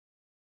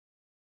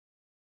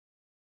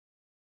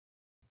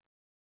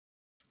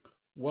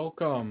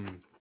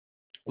Welcome,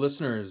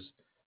 listeners,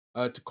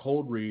 to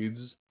Cold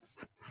Reads,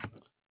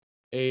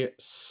 a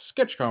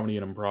sketch comedy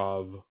and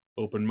improv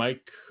open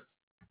mic.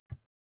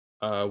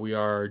 We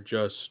are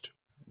just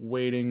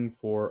waiting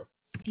for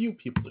a few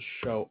people to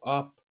show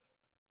up.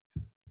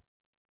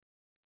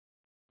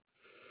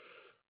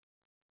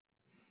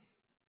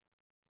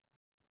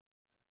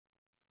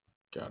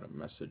 Gotta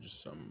message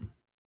some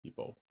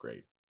people.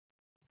 Great.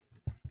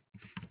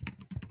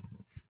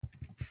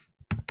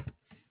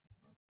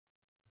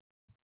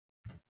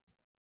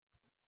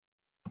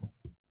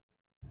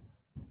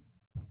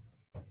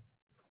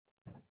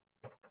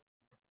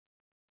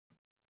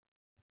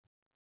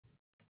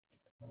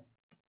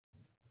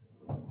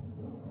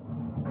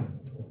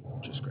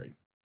 Just great.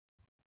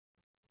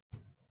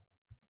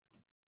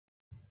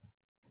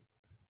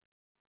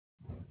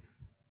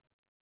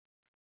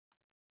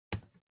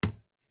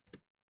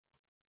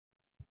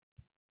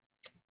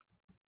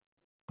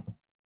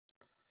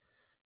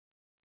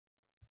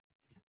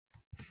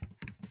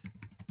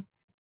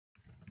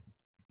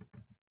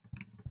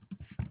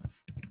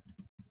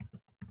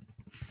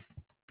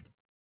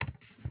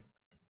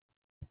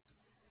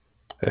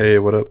 Hey,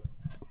 what up?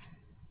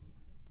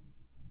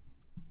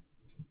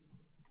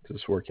 Is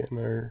this working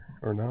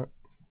or not?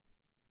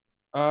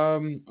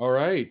 All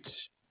right.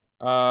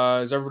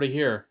 Is everybody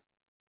here?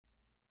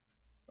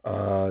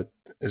 Uh,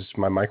 is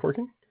my mic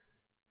working?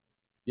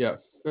 Yeah,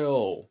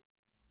 Phil.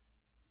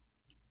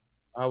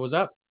 What's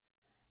up?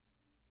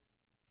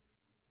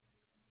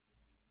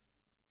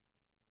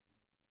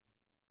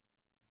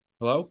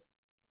 Hello?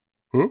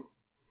 Hmm? What's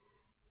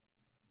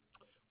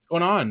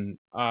going on?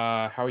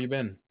 How you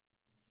been?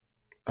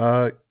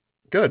 Uh,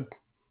 good,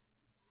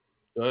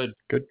 Good.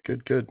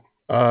 good.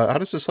 How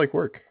does this like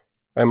work?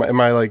 Am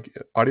I like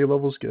audio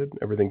levels good?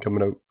 Everything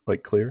coming out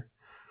like clear?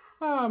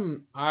 I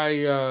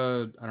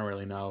don't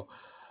really know.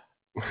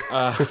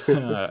 Uh,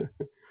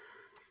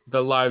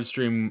 the live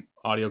stream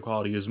audio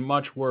quality is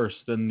much worse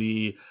than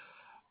the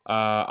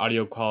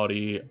audio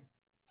quality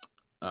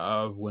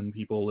of when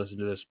people listen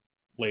to this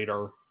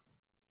later.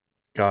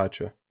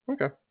 Gotcha.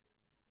 Okay.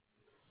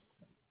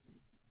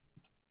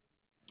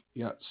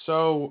 Yeah.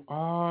 So,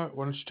 why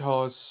don't you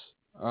tell us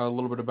a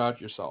little bit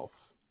about yourself?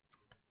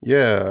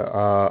 Yeah.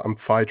 I'm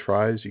Phi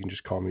Tries. You can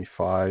just call me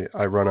Phi.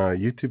 I run a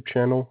YouTube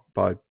channel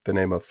by the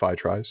name of Phi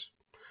Tries.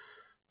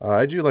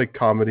 I do like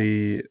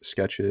comedy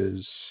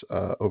sketches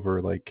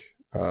over like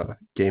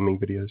gaming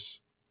videos.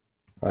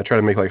 I try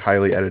to make like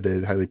highly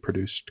edited, highly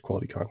produced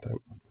quality content.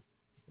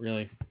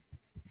 Really?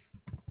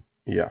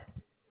 Yeah.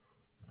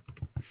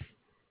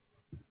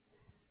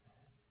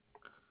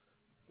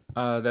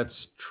 That's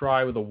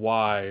try with a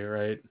Y,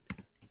 right?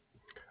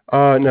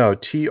 No,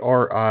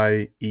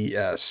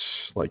 TRIES,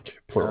 like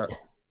plural. Uh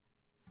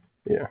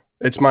Yeah,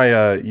 it's my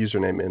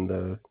username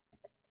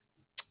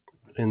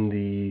in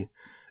the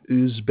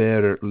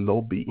Uzber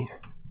lobby.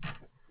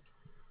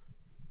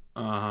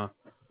 huh.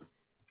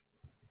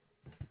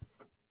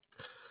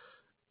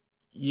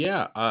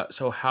 Yeah.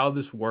 So how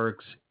this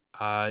works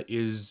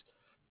is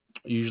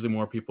usually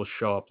more people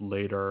show up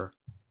later.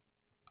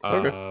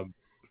 Okay.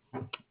 Uh,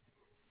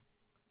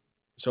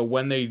 so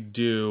when they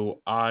do,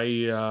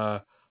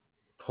 I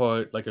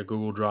put like a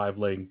Google Drive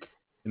link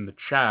in the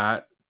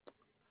chat.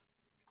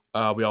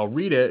 We all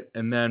read it,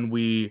 and then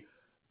we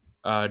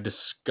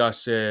discuss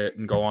it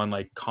and go on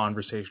like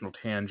conversational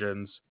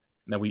tangents,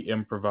 and then we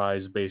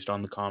improvise based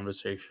on the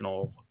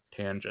conversational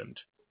tangent.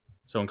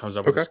 Someone comes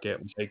up with a Okay.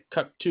 skit, we say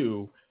cut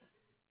to.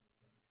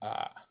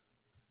 Uh,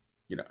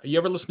 you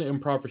ever listen to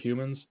Improv for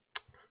Humans?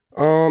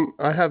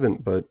 I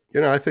haven't, but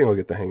I think I'll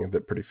get the hang of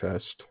it pretty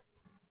fast.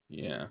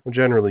 Yeah, I'm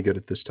generally good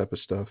at this type of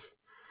stuff,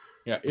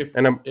 yeah. If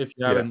and I'm if you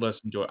yeah. haven't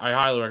listened to it, I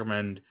highly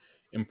recommend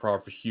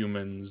Improv for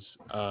Humans.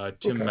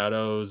 Tim Okay.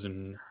 Meadows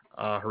and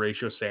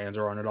Horatio Sands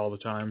are on it all the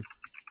time.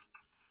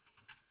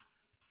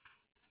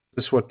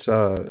 Is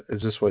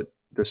this what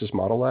this is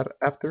modeled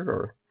after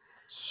or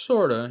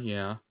Sorta,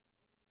 yeah.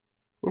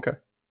 okay?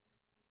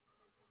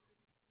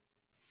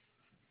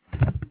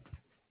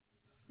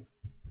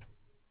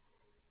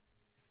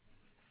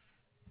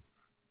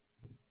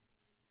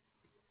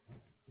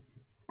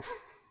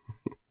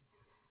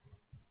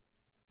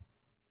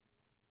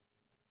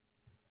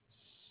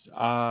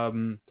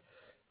 Um,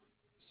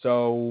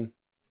 so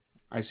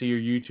I see your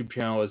YouTube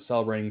channel is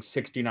celebrating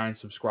 69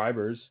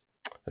 subscribers.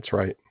 That's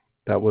right.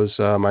 That was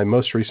my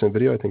most recent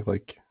video. I think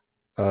like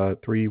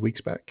 3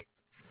 weeks back.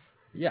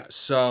 Yeah.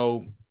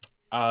 So,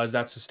 is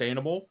that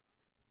sustainable?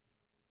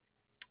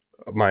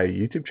 My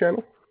YouTube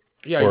channel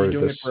Yeah. Are you or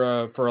doing this?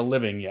 it for a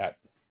living yet?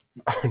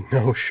 Oh,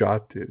 no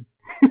shot, dude.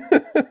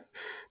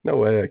 No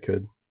way I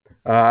could.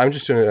 I'm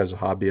just doing it as a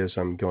hobby as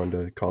I'm going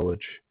to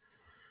college.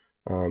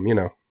 Um, you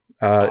know,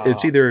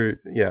 it's Uh,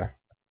 either yeah,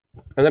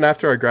 and then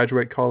after I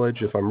graduate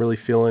college, if I'm really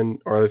feeling,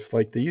 or if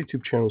like the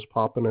YouTube channel's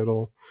popping at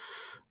all,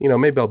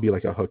 maybe I'll be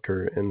like a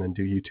hooker and then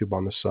do YouTube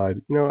on the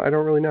side. I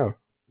don't really know.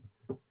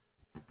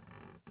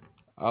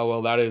 oh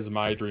well, that is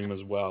my dream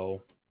as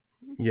well.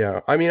 Yeah,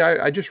 I mean,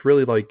 I just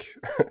really like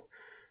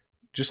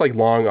just like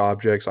long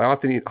objects. I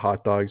often eat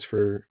hot dogs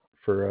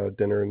for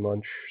dinner and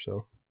lunch.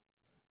 So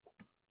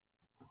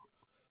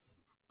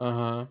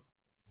Uh-huh.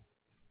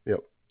 yep.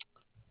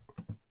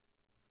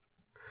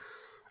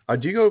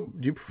 Do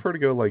you prefer to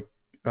go like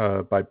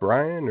by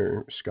Brian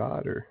or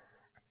Scott, or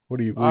what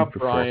do you prefer?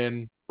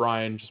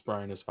 Brian, just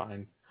Brian is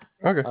fine.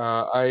 Okay.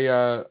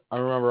 I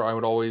remember I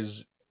would always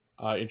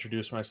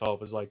introduce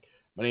myself as like,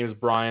 my name is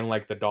Brian,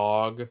 like the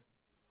dog.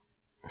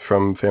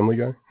 From Family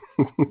Guy.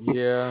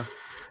 Yeah.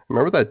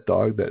 Remember that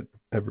dog that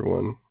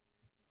everyone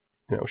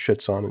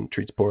shits on and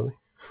treats poorly?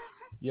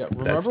 Yeah. That's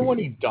Remember when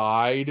me. he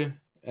died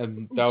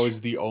and that was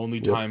the only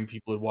Yep. time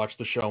people had watched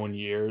the show in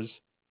years?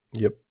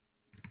 Yep.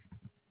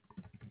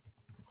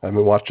 I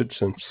haven't watched it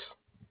since.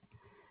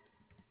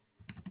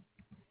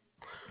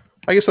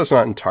 I guess that's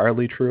not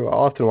entirely true. I'll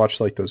often watch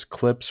like those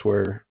clips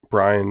where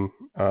Brian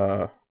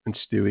and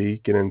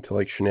Stewie get into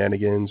like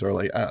shenanigans, or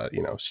like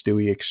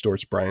Stewie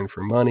extorts Brian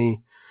for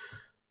money.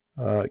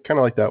 Kind of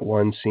like that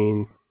one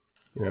scene,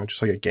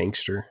 just like a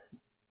gangster,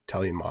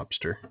 Italian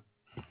mobster.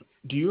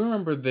 Do you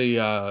remember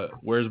the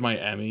Where's My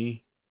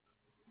Emmy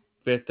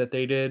bit that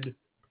they did?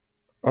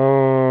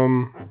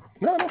 No,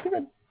 I don't think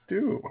I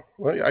do.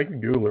 Well, I can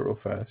Google it real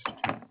fast.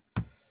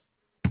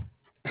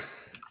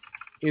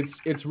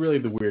 It's really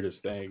the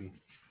weirdest thing.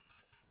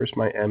 Where's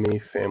my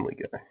Emmy Family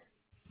Guy?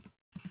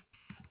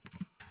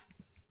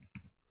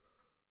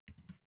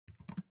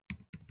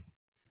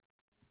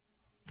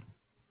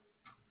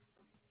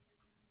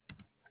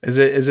 Is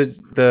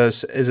it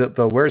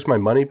the Where's My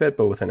Money bit,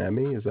 but with an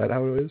Emmy? Is that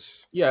how it is?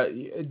 Yeah,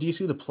 do you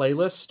see the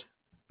playlist?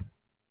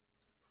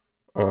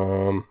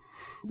 Um,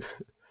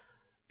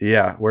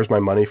 yeah. Where's My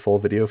Money full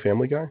video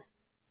Family Guy?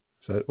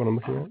 Is that what I'm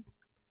looking at?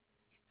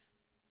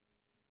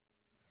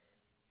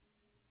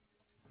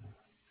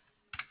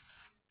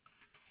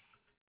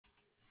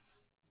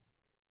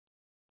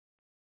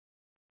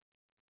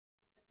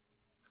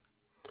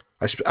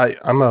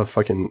 I'm a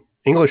fucking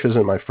English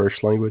isn't my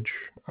first language.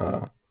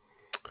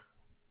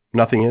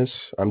 Nothing is.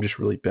 I'm just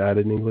really bad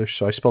in English,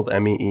 so I spelled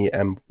Meemy.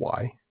 I'm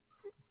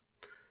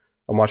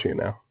watching it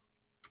now.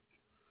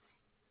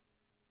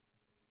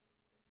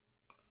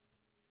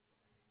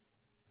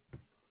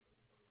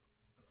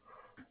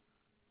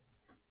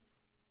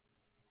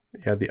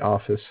 Yeah, The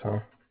Office, huh?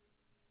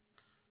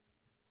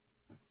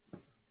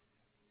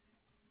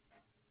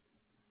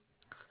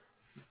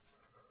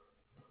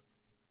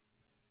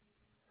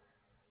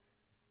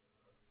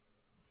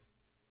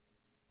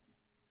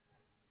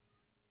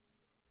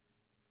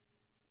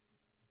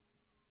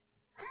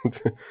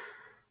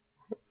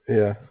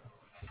 Yeah.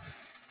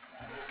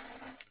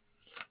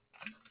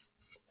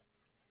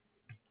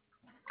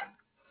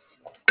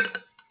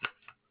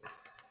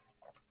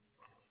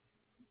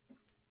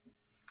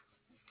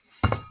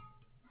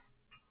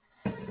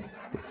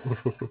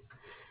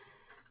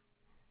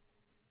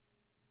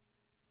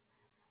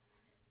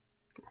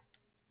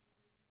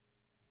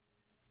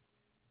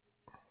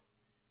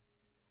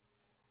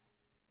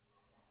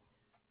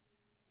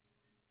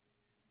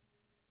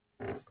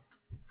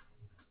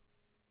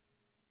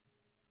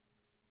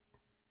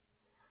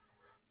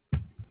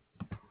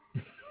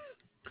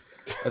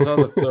 I saw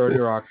the 30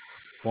 Rock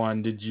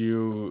one. Did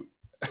you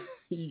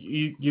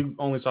you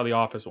only saw the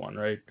Office one,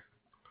 right?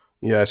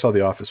 Yeah, I saw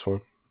The Office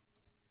one.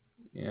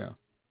 Yeah.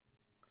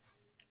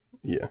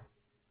 Yeah.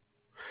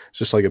 It's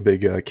just like a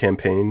big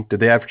campaign. Did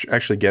they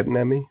actually get an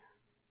Emmy?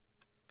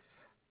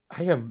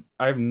 I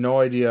have no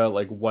idea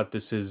like what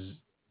this is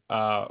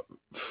uh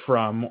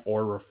from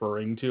or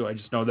referring to. I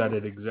just know that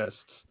it exists.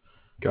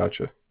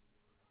 Gotcha.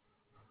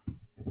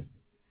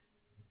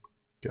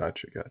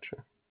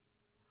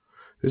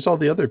 There's all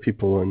the other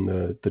people in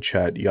the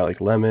chat. You got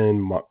like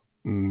Lemon, I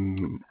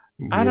don't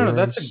know, Miras.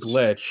 that's a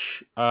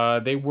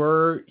glitch. They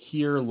were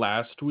here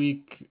last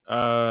week,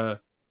 but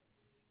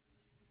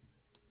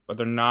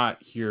they're not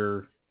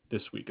here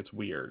this week. It's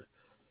weird.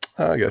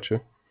 I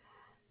gotcha.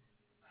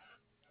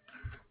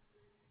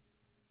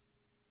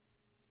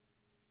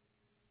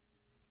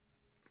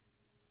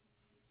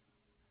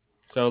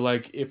 So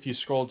like if you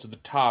scroll to the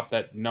top,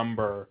 that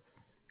number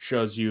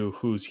shows you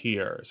who's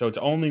here. So it's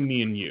only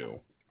me and you.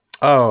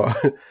 Oh,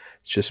 it's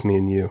just me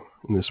and you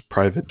in this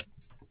private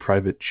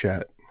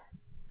chat.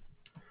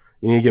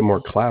 You need to get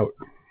more clout.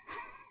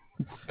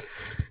 You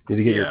need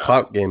to get your Yeah.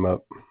 clout game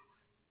up.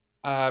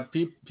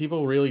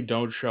 People really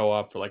don't show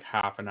up for like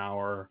half an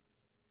hour.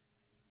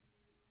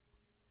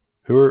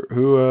 Who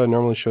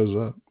normally shows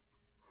up?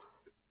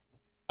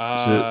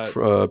 Is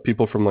Uh, it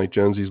people from like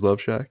Jonesy's Love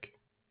Shack?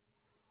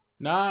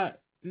 Not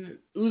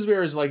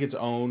Uzbear is like its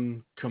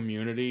own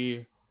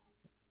community,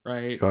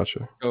 right?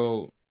 Gotcha.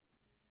 So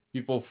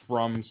people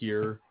from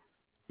here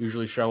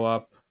usually show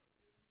up.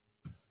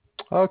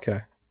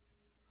 Okay.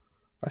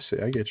 I see.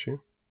 I get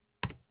you.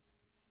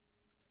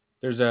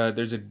 There's a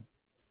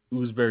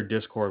Uzbear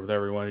Discord with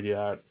everyone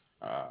yet.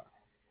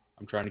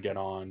 I'm trying to get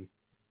on.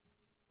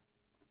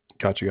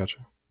 Gotcha.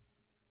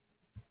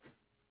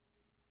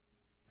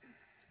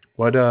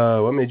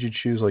 What made you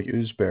choose like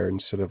Oozbear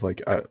instead of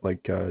like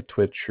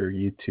Twitch or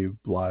YouTube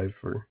Live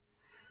or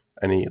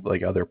any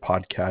like other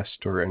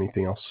podcast or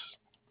anything else?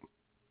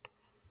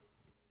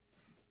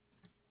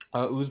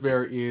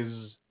 Oozbear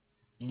is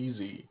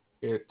easy.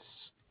 It's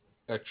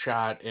a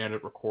chat and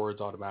it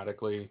records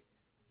automatically.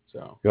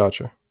 So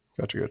Gotcha.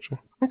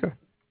 Okay.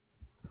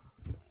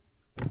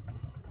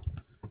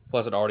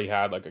 plus it already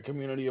had like a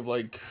community of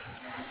like,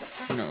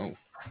 you know,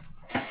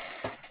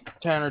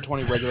 10 or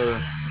 20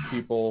 regular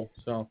people.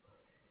 So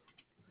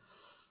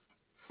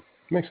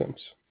Makes sense.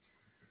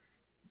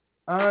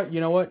 you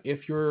know what?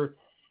 If you're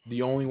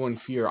the only one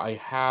here, I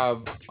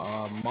have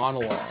a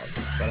monologue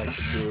that I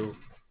could do.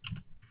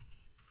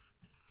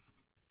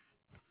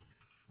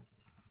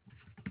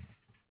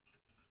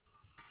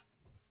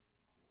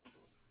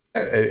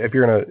 If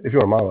you want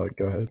to monologue,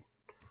 go ahead.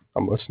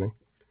 I'm listening.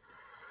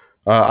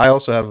 I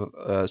also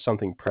have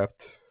something prepped,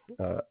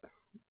 uh,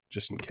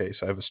 just in case.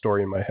 I have a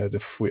story in my head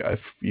if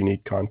you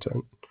need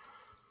content.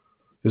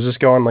 Does this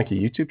go on like a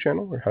YouTube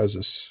channel, or how's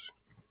this?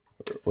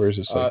 Where does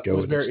this like go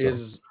with Oozbear this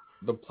stuff? is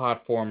the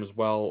platform as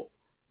well.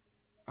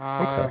 Okay.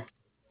 Uh,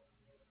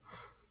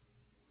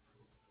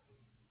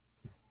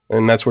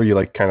 And that's where you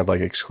like kind of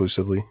like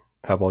exclusively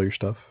have all your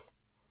stuff.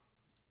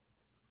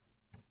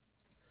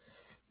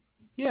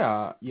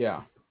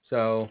 yeah.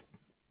 So,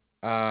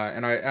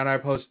 and I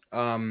post.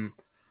 I'm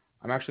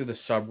actually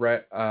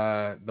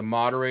the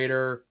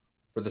moderator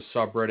for the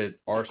subreddit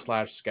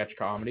r/sketch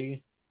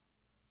comedy.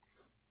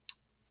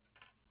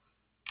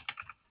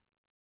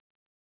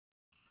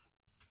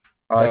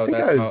 I So think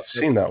that's I've how.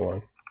 seen that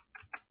one.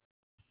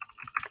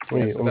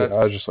 Yeah. So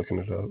I was just looking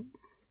it up.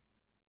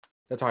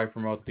 that's how I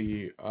promote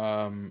the.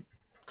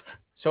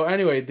 So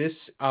anyway, this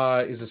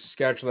is a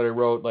sketch that I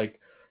wrote like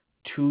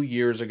 2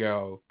 years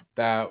ago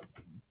that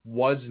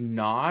was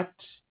not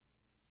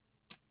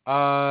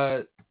uh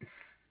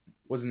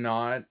was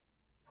not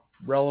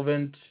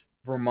relevant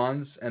for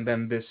months, and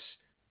then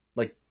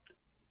like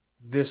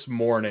this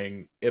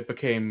morning it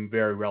became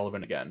very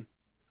relevant again.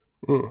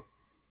 Hmm.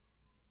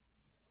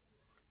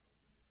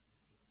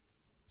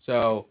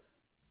 So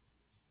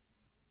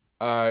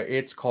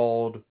it's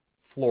called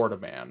Florida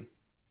Man.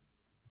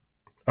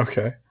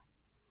 Okay.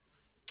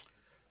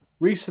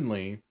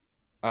 Recently,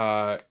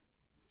 uh,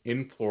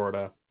 in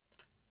Florida,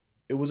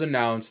 it was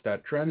announced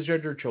that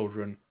transgender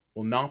children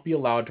will not be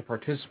allowed to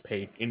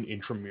participate in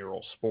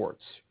intramural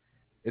sports.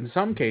 In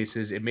some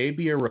cases, it may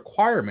be a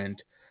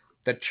requirement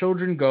that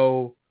children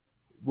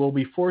will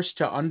be forced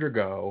to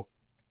undergo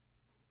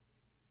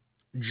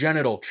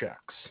genital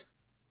checks.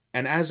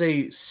 And as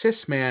a cis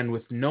man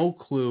with no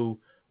clue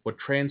what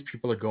trans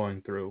people are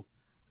going through,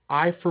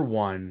 I, for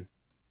one,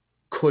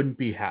 couldn't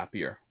be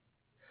happier.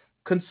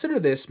 Consider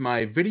this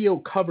my video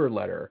cover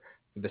letter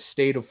for the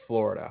state of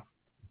Florida.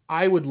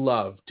 I would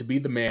love to be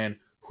the man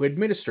who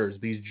administers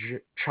these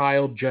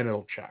child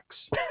genital checks.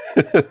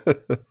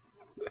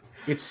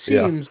 It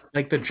Yeah. seems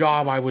like the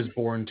job I was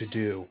born to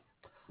do.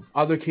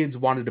 Other kids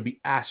wanted to be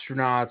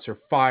astronauts or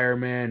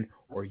firemen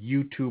or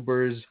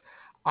YouTubers.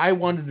 I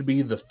wanted to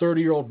be the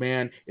 30-year-old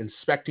man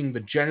inspecting the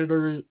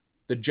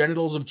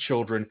genitals of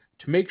children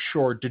to make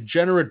sure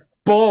degenerate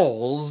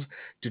balls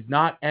did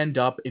not end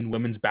up in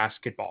women's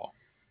basketball.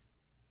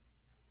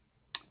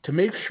 To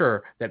make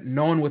sure that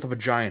no one with a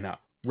vagina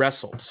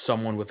wrestled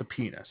someone with a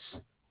penis.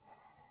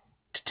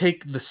 To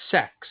take the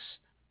sex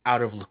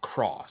out of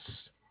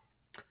lacrosse.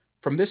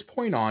 From this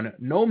point on,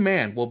 no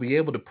man will be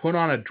able to put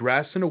on a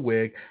dress and a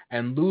wig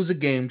and lose a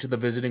game to the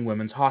visiting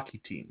women's hockey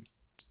team.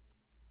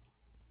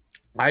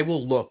 I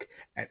will look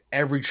at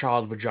every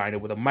child's vagina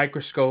with a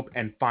microscope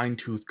and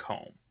fine-tooth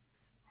comb.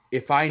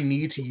 If I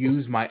need to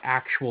use my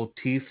actual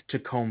teeth to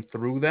comb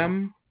through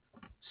them,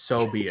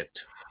 so be it.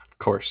 Of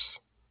course.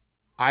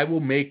 I will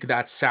make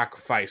that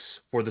sacrifice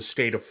for the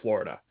state of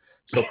Florida.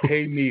 So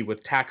pay me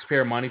with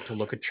taxpayer money to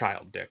look at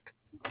child dick.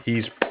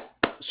 He's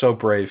so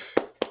brave.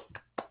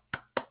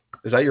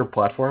 Is that your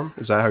platform?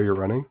 Is that how you're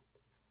running?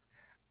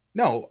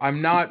 No,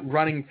 I'm not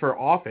running for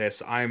office.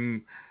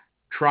 I'm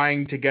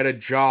trying to get a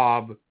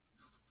job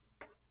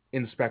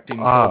inspecting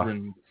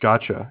children.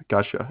 Gotcha.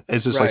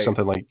 Is this like Right.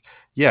 something like,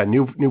 yeah,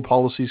 new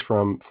policies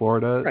from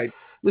Florida? Right.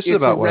 This is It's a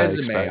about what I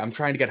resume. expect. I'm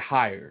trying to get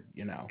hired.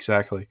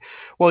 Exactly.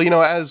 Well,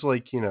 as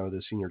like,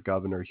 the senior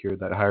governor here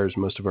that hires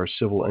most of our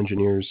civil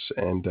engineers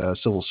and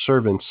civil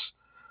servants,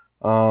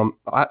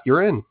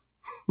 you're in.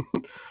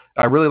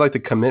 I really like the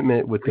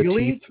commitment with the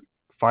Really? teeth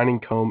finding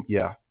comb.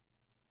 Yeah,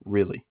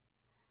 really.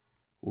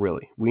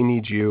 Really. We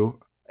need you,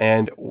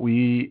 and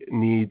we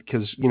need,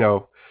 because,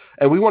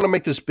 and we want to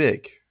make this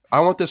big. I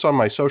want this on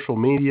my social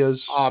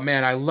medias. Oh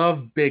man, I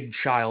love big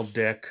child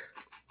dick.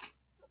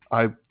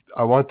 I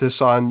I want this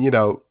on,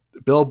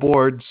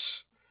 billboards.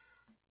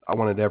 I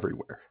want it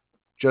everywhere.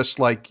 Just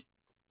like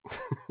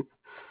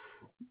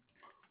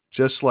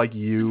just like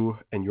you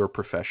and your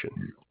profession.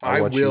 I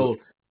Want you. will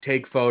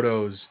take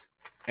photos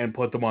and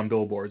put them on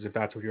billboards if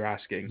that's what you're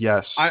asking.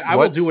 Yes. I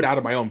will do it out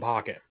of my own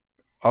pocket.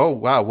 Oh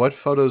wow, what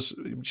photos?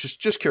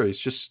 Just curious,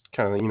 just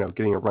kind of,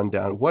 getting a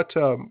rundown. What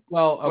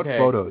Well, what okay.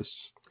 photos?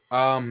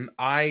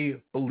 I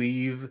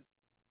believe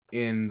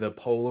in the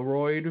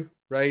Polaroid,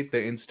 right?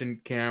 The instant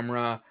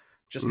camera.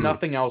 Just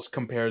nothing else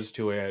compares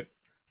to it.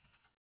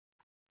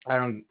 I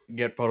don't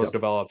get photos Yep.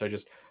 developed. I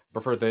just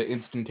prefer the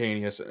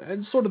instantaneous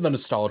and sort of the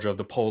nostalgia of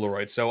the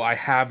Polaroid. So I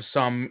have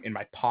some in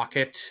my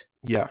pocket.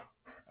 Yeah.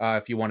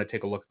 If you want to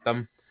take a look at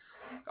them.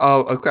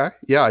 Oh, okay.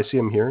 Yeah, I see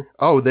them here.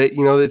 Oh,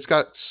 it's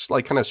got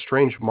like kind of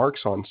strange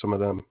marks on some of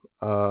them.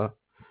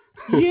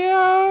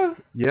 Yeah,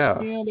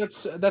 Yeah. yeah,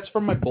 that's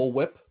from my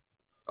bullwhip.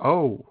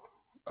 Oh,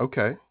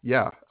 okay.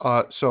 Yeah.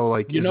 So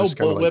like, You is know, this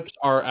kind of like? bullwhips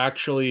are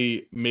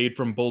actually made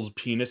from bulls'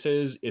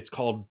 penises. It's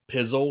called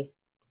pizzle.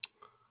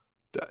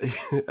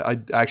 I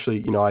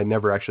actually, I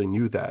never actually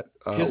knew that.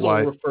 Pizzle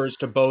Why? refers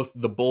to both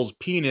the bull's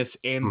penis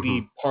and Hmm.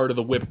 the part of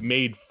the whip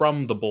made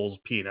from the bull's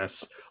penis.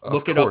 Of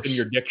Look it up in course.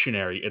 your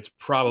dictionary. It's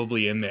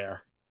probably in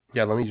there.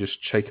 Yeah. Let me just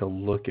take a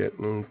look at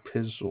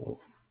Pizzle.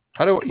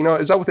 How do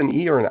is that with an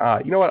E or an I?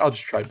 You know what? I'll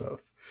just try both.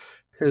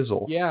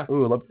 Pizzle. Yeah.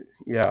 Ooh,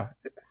 yeah.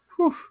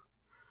 Whew.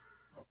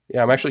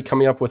 Yeah, I'm actually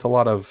coming up with a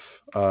lot of.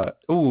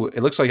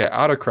 It looks like I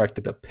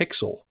autocorrected a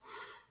pixel.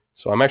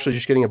 So I'm actually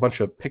just getting a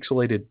bunch of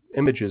pixelated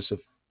images of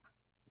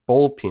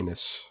bull penis.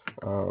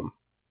 Um,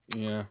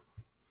 Yeah.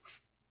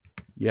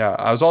 yeah,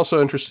 I was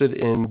also interested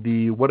in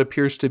the what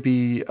appears to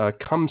be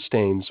cum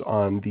stains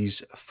on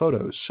these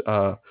photos.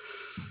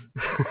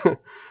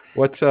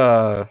 What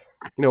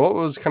what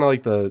was kind of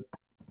like the?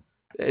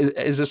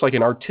 Is this like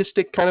an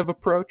artistic kind of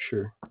approach,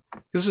 or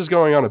this is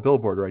going on a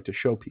billboard, right, to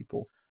show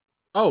people?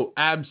 Oh,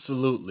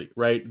 absolutely.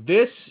 Right.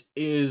 This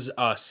is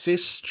a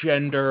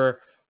cisgender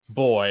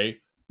boy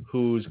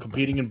who's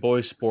competing in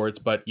boy sports,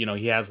 but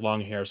he has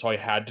long hair, so I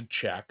had to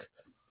check.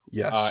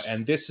 Yes.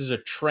 And this is a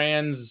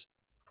trans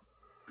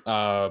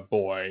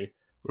boy.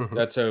 Hmm.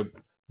 That's a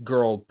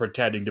girl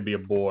pretending to be a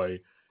boy,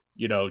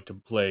 to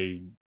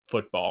play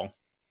football.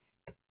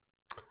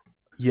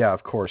 Yeah,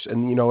 of course.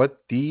 And you know what?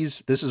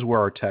 This is where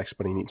our text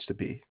money needs to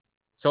be.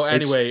 So It's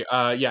anyway,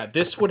 yeah,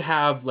 this would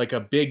have like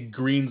a big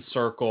green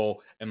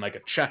circle and like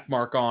a check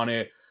mark on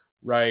it,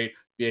 right?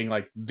 Being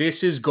like, this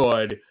is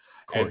good. of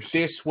And course.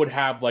 this would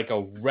have like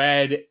a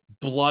red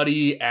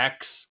bloody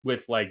X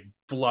with like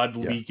blood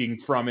Yeah.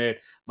 leaking from it.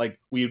 Like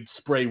we'd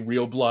spray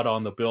real blood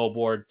on the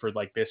billboard for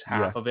like this Yeah.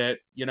 half of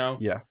it, Yeah.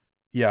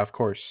 Yeah, of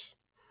course.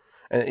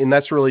 And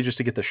that's really just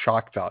to get the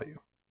shock value.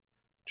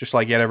 Just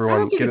like get I don't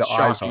everyone think get it's the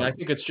eyes shocking. on I them.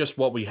 think it's just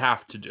what we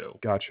have to do.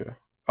 Gotcha.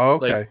 Oh,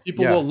 Like okay.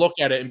 people Yeah. will look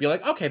at it and be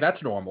like, okay,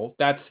 that's normal.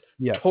 That's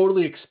Yeah.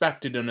 totally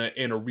expected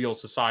in a real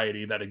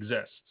society that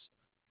exists.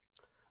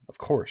 Of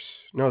course.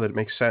 No, that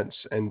makes sense.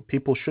 And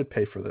people should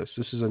pay for this.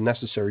 This is a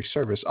necessary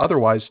service.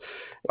 Otherwise,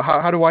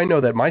 how do I know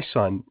that my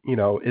son,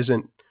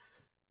 isn't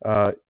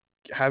uh,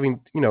 having,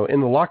 in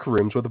the locker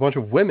rooms with a bunch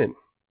of women?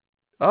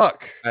 Ugh.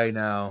 I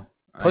know.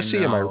 I Pussy,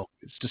 know.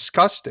 it's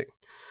disgusting.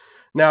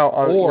 Now,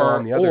 on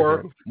Or the other or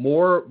hand,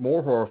 more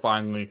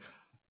horrifyingly,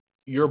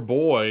 your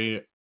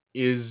boy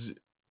is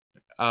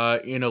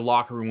in a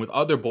locker room with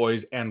other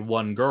boys and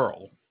one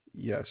girl,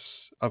 yes,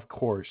 of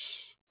course.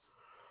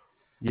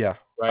 Yeah.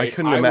 I right?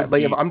 couldn't I imagine. would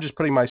Like, if be. I'm just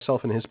putting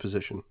myself in his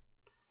position.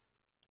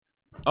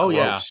 Oh Gross.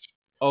 yeah.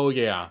 Oh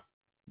yeah.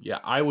 Yeah,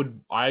 I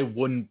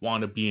wouldn't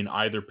want to be in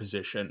either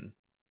position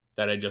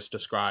that I just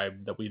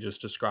described, that we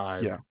just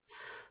described. Yeah.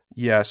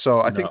 Yeah,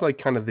 so I No. think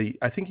like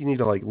I think you need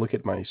to like look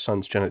at my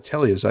son's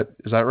genitalia. Is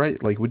that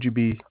right? Like would you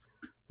be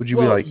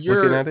Well, like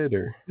looking at it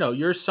or?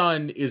 your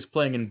son is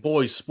playing in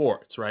boys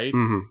sports, right?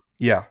 Mhm.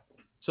 Yeah.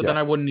 So Yeah. then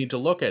I wouldn't need to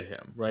look at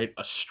him, right?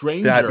 A That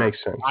stranger,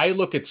 makes sense. I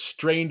look at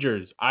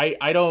strangers. I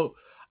don't.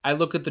 I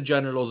look at the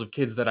genitals of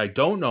kids that I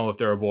don't know if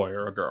they're a boy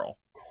or a girl.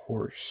 Of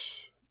course.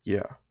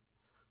 Yeah.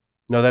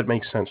 No, that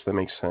makes sense. That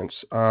makes sense.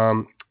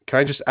 Can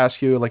I just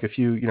ask you like a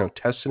few,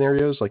 test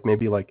scenarios, like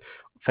maybe like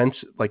fence,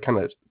 like kind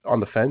of on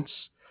the fence?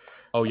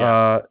 Oh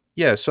yeah.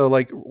 Yeah. So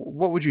like,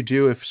 what would you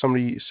do if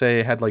somebody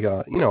say had like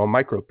a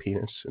micro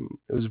penis and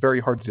it was very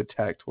hard to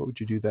detect? What would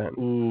you do then?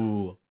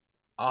 Ooh.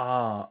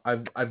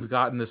 I've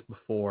gotten this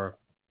before.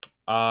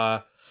 Uh,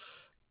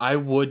 I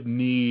would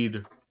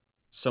need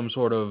some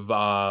sort of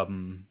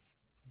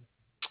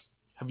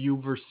Have you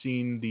ever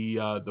seen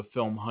the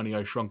film Honey,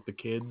 I Shrunk the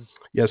Kids?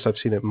 Yes, I've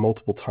seen it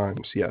multiple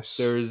times. Yes.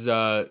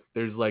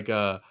 There's like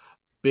a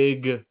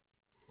big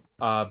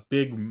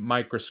big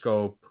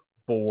microscope Yeah.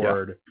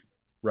 board,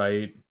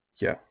 right?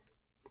 Yeah.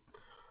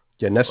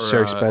 Yeah. Or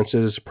Necessary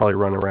expenses probably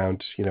run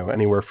around,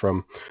 anywhere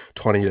from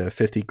 20 to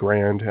 50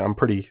 grand. I'm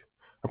pretty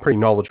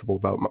knowledgeable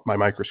about my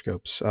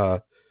microscopes.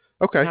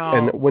 Okay.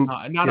 And no, when,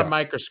 not a yeah.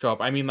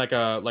 microscope. I mean like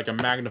a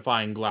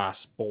magnifying glass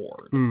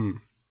board. Hmm.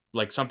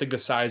 Like something the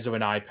size of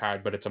an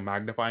iPad, but it's a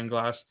magnifying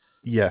glass.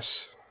 Yes.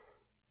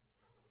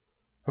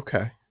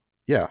 Okay.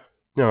 Yeah.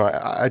 No,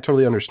 I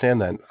totally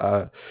understand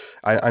that.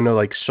 I know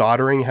like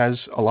soldering has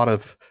a lot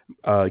of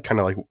kind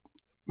of like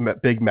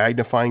big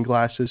magnifying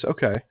glasses.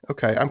 Okay.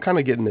 Okay. I'm kind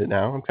of getting it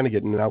now. I'm kind of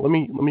getting it out. Let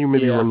me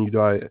maybe Yeah. run you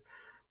by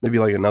maybe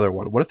like another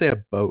one. What if they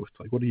have both?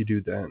 Like, what do you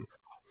do then?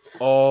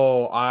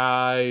 Oh,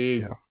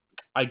 Yeah.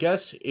 I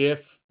guess if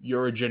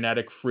you're a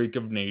genetic freak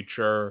of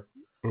nature,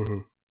 Hmm.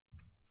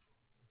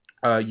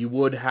 you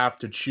would have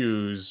to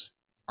choose,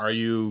 are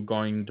you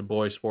going to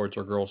boy sports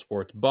or girl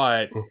sports?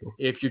 But Hmm.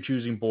 if you're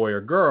choosing boy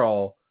or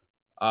girl,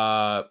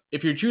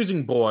 if you're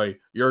choosing boy,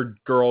 your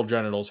girl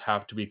genitals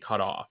have to be cut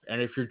off.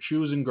 And if you're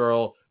choosing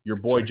girl, your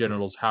boy Exactly.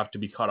 genitals have to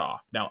be cut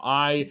off. Now,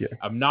 I Yeah.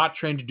 am not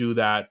trained to do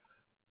that.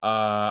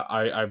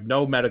 I have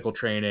no medical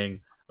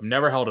training. I've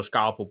never held a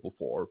scalpel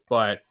before,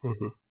 but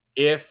Hmm.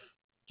 if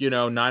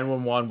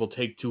 911 will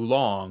take too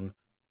long,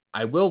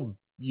 I will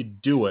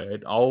do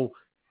it. I'll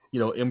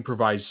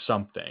improvise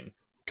something.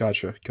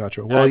 Gotcha.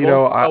 And Well, I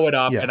won't I sew it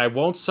up, yeah. and I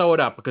won't sew it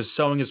up because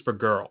sewing is for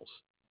girls,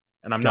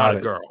 and I'm not a Got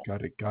it. girl.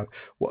 Got it.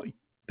 Well,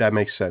 that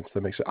makes sense.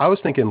 I was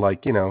thinking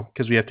like,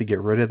 because we have to get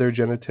rid of their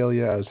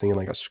genitalia. I was thinking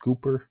like a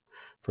scooper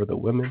for the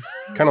women,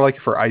 kind of like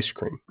for ice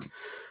cream.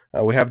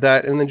 We have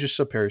that, and then just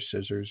a pair of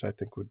scissors. I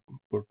think would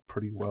work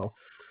pretty well.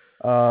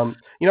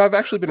 I've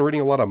actually been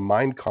reading a lot of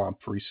Mein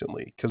Kampf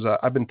recently because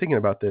I've been thinking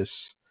about this.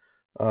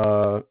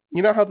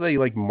 You know how they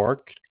like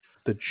marked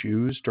the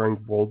Jews during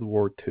World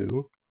War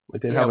II?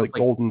 Like they'd Yeah, have a with like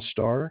golden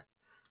star.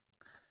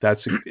 Do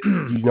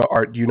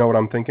you know what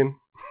I'm thinking?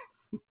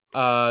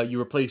 you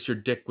replace your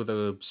dick with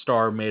a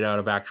star made out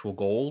of actual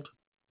gold.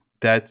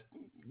 That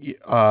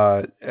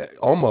uh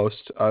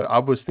almost. I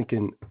was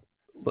thinking,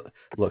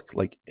 look,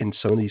 like in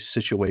some of these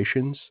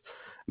situations,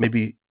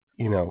 maybe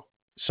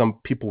some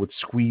people would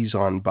squeeze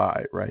on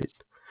by, right?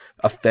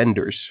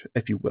 Offenders,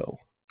 if you will,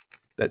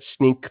 that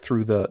sneak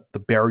through the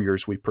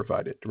barriers we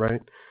provided,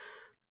 right?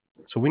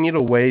 So we need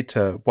a way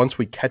to, once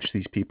we catch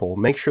these people,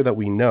 make sure that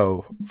we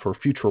know for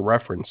future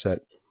reference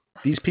that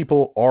these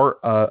people are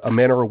a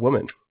man or a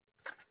woman.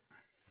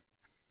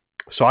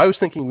 So I was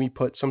thinking we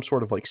put some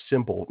sort of like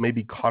symbol,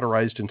 maybe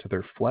cauterized into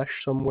their flesh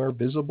somewhere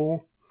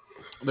visible.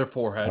 Their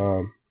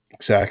forehead.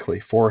 Exactly,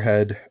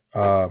 forehead.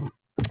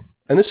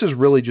 And this is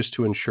really just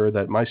to ensure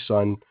that my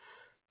son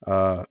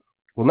will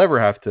never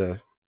have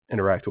to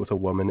interact with a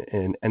woman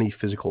in any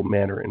physical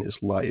manner in his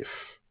life.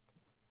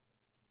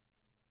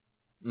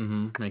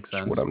 Makes That's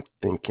sense. what I'm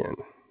thinking.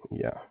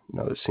 Yeah.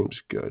 No, this seems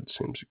good.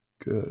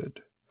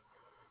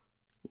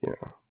 Yeah.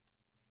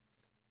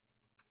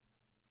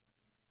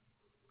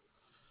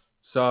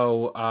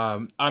 So,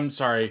 I'm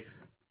sorry.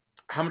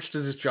 How much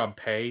does this job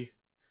pay?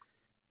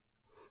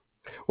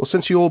 Well,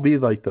 since you will be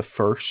like the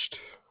first,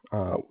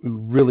 we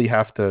really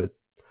have to.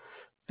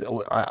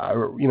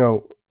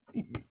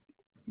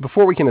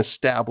 Before we can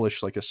establish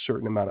like a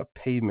certain amount of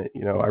payment,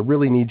 I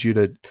really need you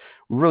to.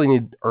 We really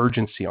need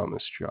urgency on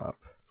this job.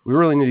 We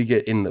really need to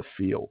get in the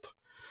field.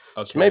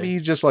 Okay. So maybe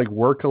you just like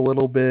work a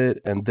little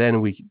bit, and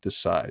then we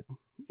decide.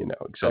 So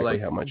Exactly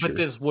how much but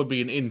you're. this would be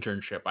an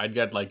internship. I'd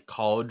get like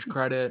college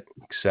credit.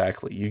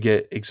 Exactly. You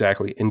get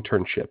exactly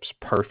internships.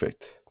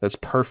 Perfect. That's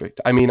perfect.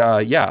 I mean,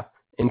 yeah,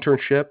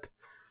 internship.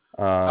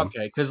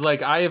 Okay, because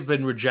like I have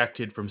been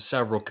rejected from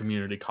several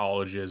community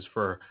colleges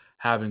for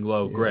having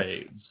low Yeah.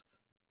 grades.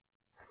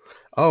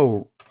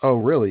 Oh,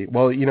 really?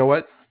 Well, you know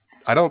what?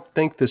 I don't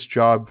think this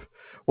job.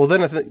 Well,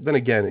 then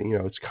again,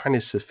 it's kind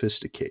of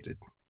sophisticated,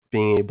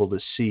 being able to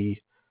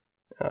see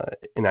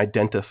and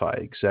identify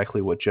exactly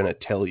what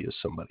genitalia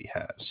somebody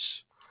has.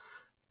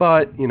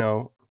 But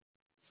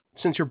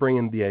since you're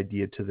bringing the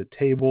idea to the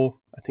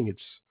table, I think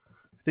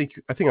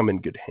I'm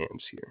in good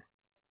hands here.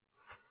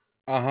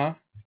 Uh-huh.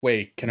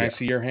 Wait, can I Yeah.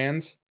 see your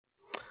hands?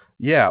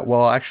 Yeah,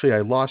 well, actually,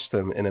 I lost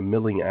them in a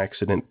milling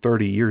accident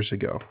 30 years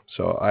ago,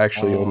 so I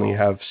actually only Oh.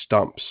 have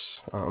stumps.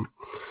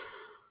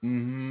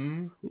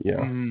 Mm-hmm. Yeah.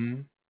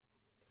 Mm-hmm.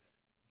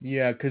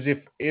 Yeah, because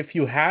if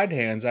you had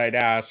hands, I'd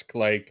ask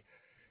like,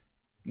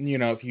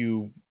 if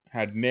you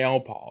had nail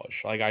polish,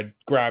 like I'd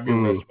grab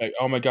your wrist, Mm. like,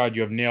 oh my God,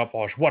 you have nail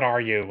polish. What are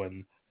you?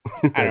 And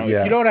I don't know. If you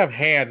Yeah, don't have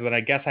hands, then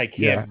I guess I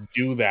yeah. can't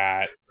do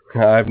that.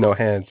 I have no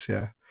hands.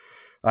 Yeah,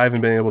 I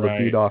haven't been able to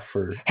beat Right. off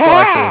for. Well,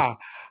 actually, Ha!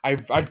 I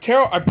pulled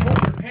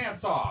your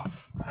pants off.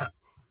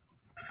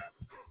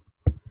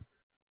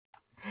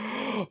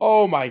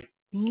 Oh my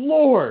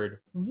lord!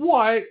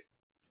 What?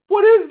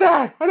 What is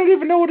that? I don't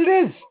even know what it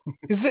is.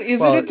 Is it a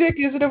well, dick?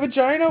 Is it a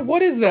vagina?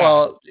 What is that?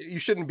 well, you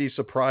shouldn't be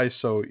surprised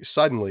so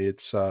suddenly.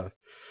 It's.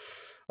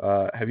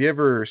 Have you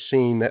ever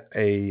seen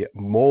a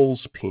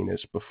mole's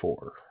penis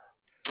before?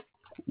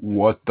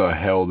 What the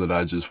hell did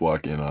I just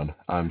walk in on?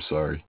 I'm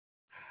sorry.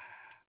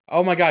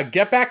 Oh my god!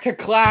 Get back to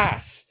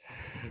class.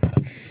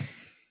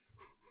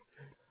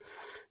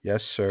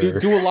 Yes, Do sir.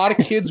 do a lot of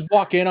kids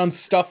walk in on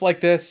stuff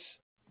like this?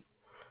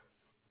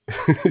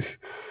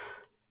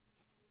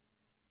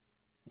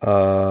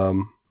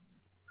 um.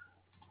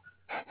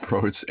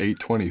 Bro, it's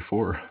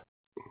 8:24.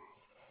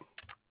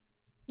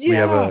 Yeah. We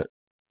have a.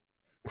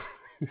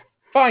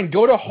 Fine.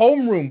 Go to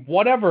homeroom.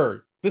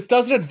 Whatever. This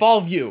doesn't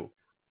involve you.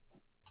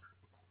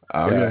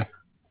 Okay. Yeah.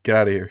 Get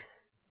out of here.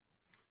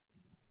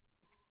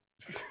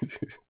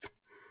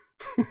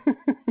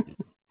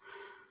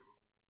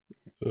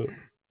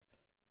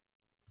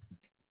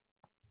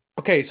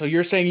 Okay, so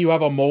you're saying you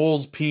have a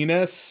mole's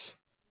penis?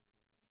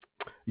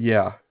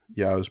 Yeah.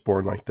 Yeah. I was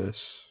born like this.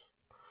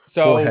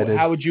 So Four-headed.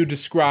 how would you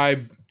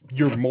describe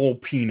your mole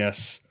penis?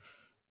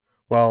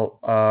 Well,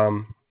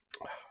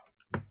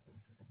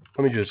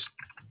 let me just.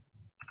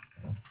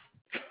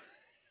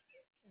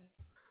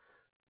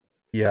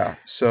 Yeah.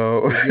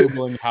 So. You're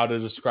Googling how to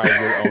describe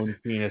your own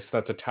penis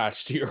that's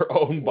attached to your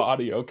own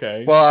body.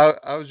 Okay. Well,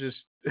 I was just.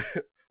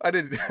 I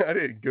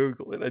didn't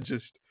Google it.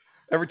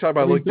 Every time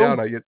I I mean, look down,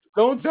 I get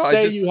Don't no. I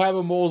say just you have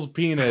a mole's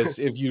penis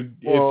if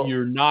well,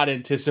 you're not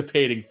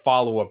anticipating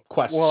follow-up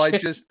well.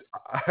 questions.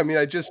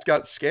 I just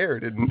got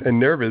scared and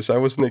nervous. I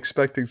wasn't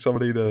expecting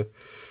somebody to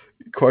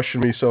question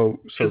me so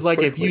Because like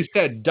if you quickly.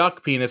 said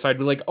duck penis, I'd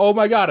be like, oh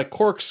my god, a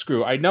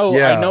corkscrew. I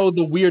Yeah, know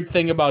the weird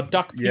thing about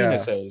duck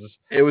yeah. penises.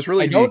 It was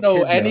really I the don't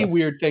know any echidna.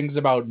 weird things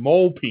about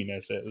mole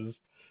penises.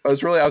 I was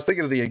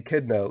thinking of the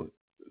echidna.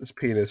 This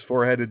penis,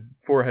 four-headed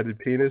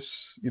penis.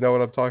 You know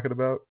what I'm talking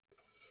about?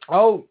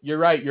 Oh, you're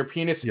right. Your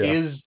penis Yeah,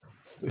 is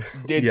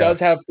it yeah. does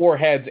have four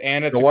heads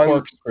and it's The a one,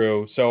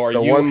 corkscrew. So are the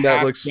you one that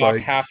half looks duck,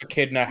 like, half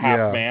echidna, half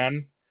yeah,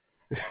 man?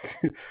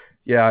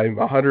 yeah. I'm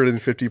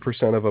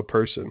 150% of a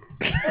person.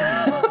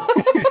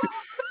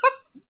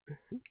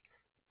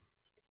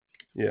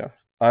 Yeah,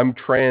 I'm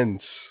trans.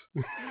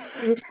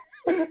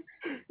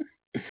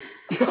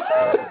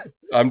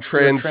 I'm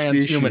You're a trans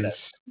species. transhumanist.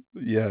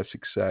 Yes,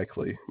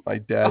 exactly. My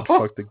dad Oh,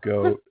 fucked a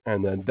goat,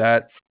 and then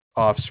that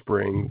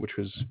offspring, which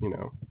was,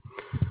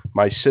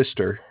 my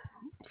sister,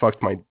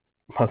 fucked my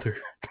mother.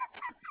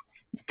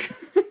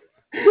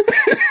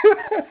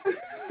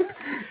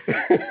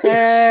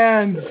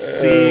 and Um,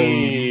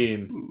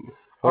 scene.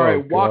 All oh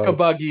right, Waka God,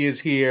 Buggy is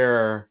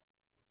here.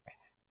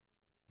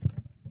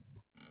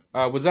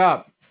 What's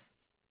up,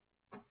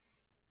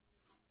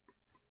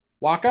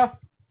 Waka?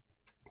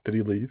 did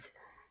he leave?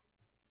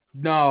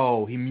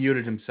 No, he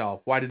muted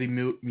himself. Why did he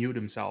mute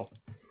himself?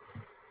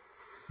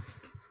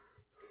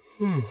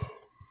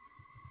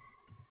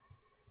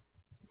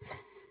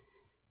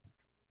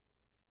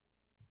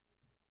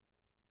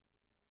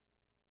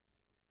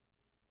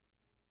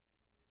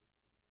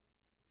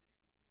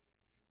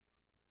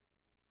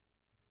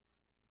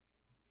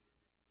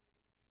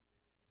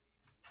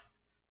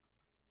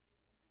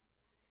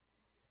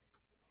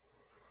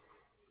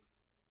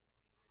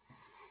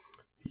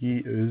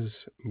 He is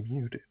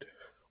muted.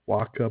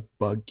 Waka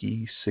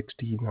Buggy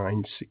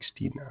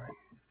 6969.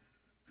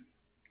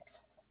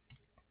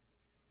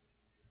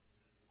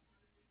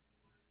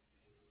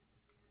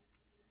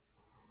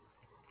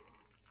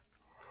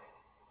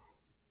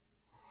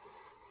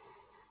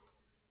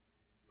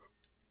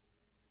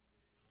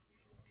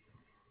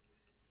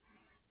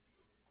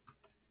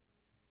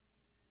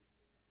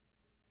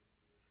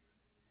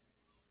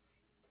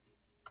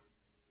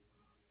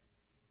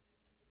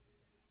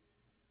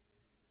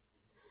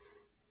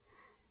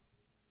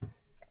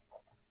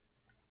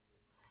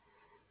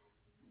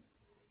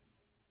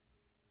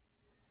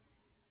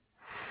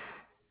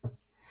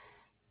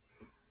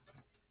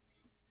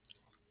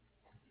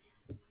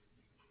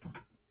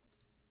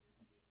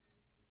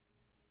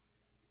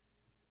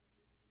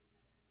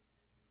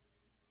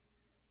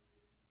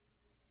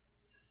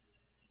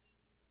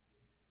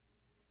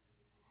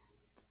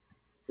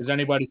 Is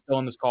anybody still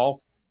on this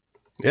call?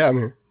 Yeah, I'm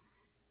here.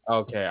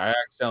 Okay, I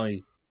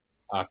accidentally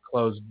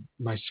closed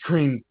my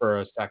screen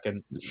for a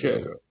second.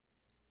 Shit.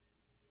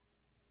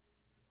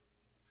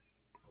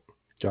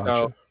 So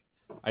Gotcha.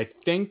 I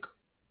think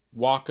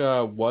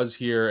Waka was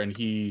here and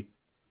he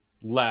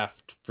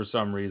left for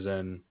some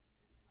reason.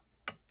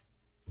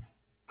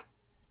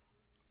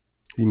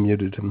 He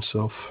muted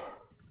himself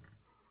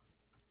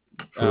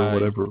for Uh,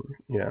 whatever.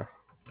 Yeah.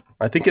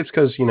 I think it's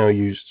because,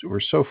 you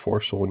were so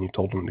forceful when you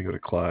told him to go to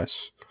class.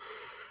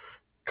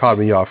 Caught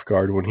me off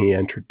guard when he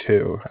entered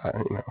too.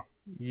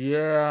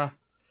 yeah,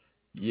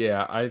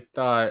 I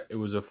thought it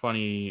was a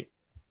funny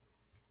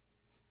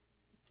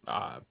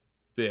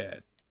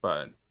bit,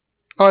 but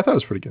Oh, I thought it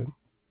was pretty good.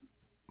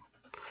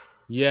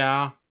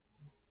 yeah.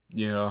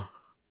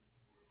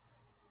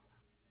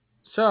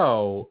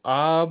 So,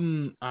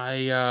 I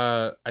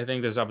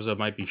think this episode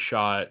might be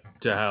shot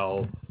to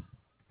hell.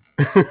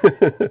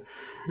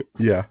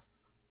 Yeah.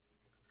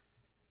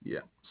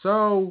 Yeah.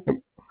 So,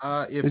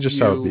 It's just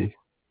how it be.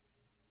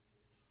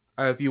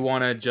 if you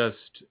want to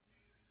just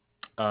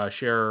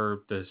share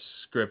the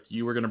script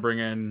you were gonna bring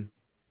in,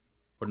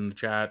 put in the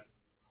chat.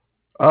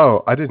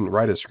 Oh, I didn't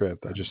write a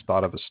script. I just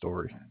thought of a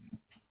story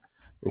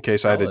in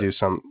case I had Tell to it. do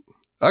some.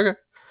 Okay.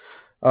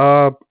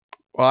 Well,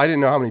 I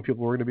didn't know how many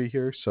people were going to be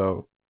here,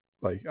 so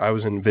like I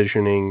was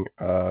envisioning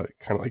kind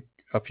of like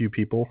a few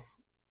people.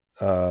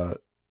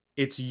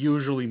 It's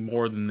usually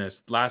more than this.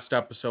 Last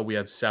episode we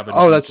had 7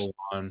 Oh, people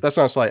on. that's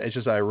not slight. It's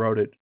just I wrote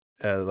it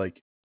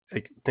like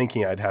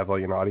thinking I'd have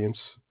like an audience.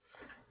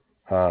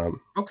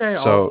 Okay,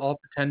 So I'll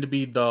pretend to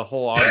be the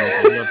whole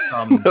audience.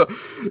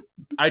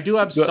 I do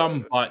have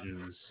some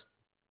buttons,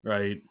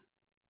 right?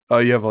 Oh,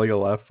 you have like a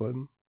left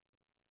button.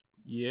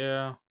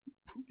 Yeah.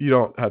 You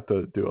don't have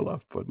to do a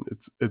left button.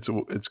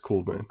 It's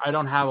cool, man. I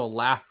don't have a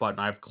laugh button.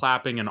 I have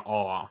clapping and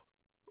awe.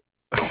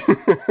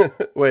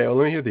 Wait,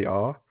 let me hear the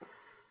awe.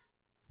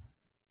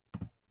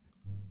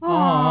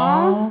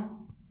 Aww.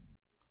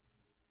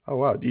 Oh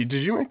wow, did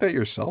you make that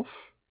yourself?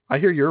 I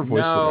hear your voice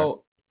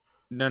in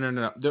that.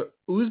 No. The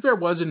Oozbear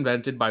was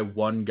invented by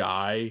one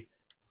guy,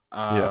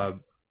 Yeah,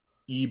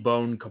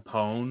 E-Bone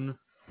Capone.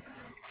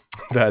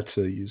 that's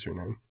a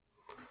username.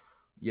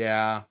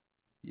 Yeah.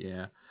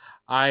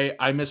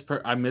 I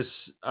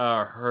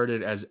misheard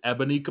it as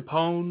Ebony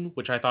Capone,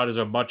 which I thought is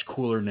a much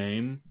cooler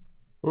name.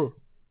 Hmm.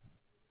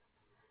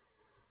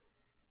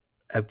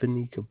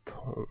 Ebony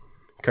Capone.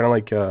 Kind of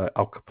like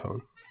Al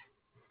Capone.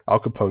 Al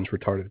Capone's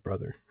retarded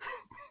brother.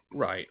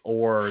 Right.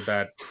 Or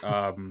that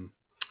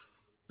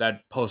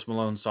Post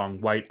Malone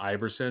song, White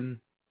Iverson.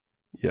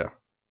 Yeah.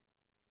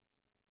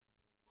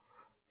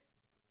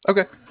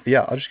 Okay.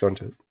 Yeah, I'll just go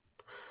into it.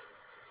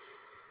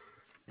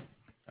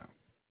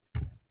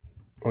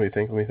 Let me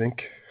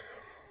think.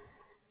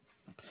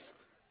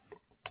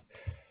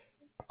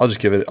 I'll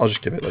just give it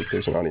like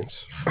there's an audience.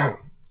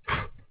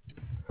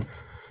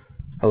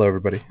 Hello,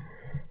 everybody.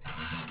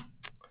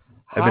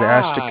 I've been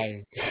asked to.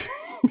 Hi.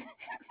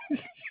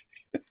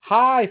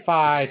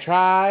 Hi-Fi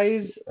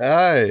tries.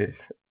 Hi.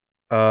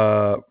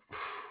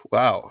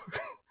 Wow.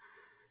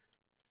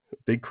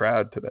 Big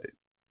crowd today.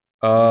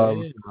 Yeah.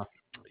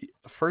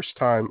 The first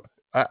time,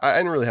 I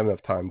didn't really have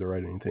enough time to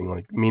write anything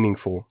like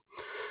meaningful,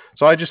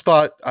 so I just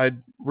thought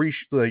I'd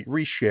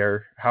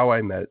reshare how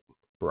I met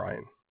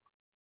Brian.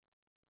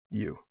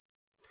 You.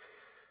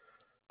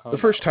 Oh, The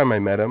first time I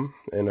met him,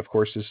 and of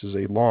course this is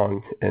a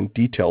long and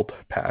detailed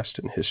past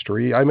in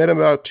history, I met him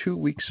about 2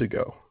 weeks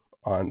ago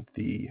on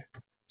the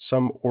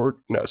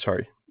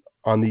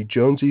on the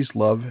Jonesy's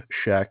Love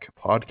Shack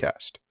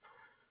podcast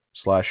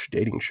 /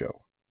 dating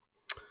show.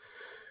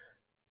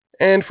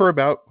 And for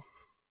about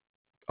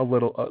a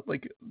little,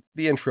 like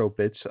the intro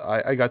bits,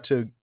 I got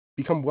to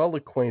become well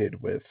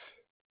acquainted with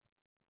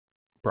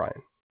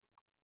Brian.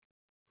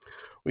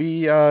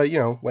 We,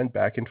 went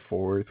back and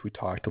forth. We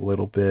talked a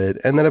little bit,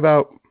 and then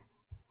about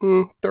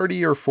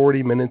 30 or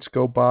 40 minutes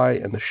go by,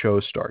 and the show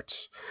starts.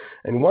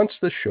 And once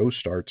the show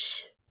starts,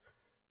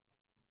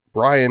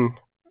 Brian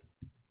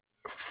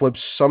flips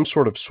some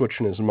sort of switch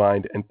in his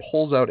mind and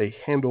pulls out a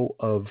handle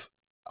of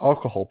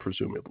alcohol,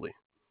 presumably,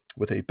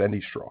 with a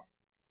bendy straw.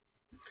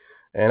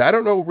 And I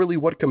don't know really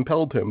what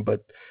compelled him,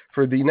 but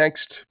for the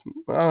next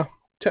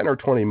 10 or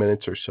 20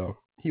 minutes or so,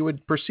 he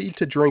would proceed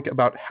to drink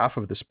about half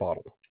of this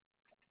bottle.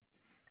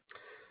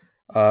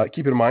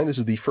 Keep in mind, this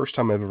is the first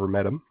time I've ever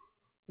met him.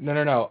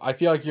 No. I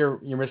feel like you're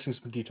missing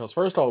some details.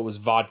 First of all, it was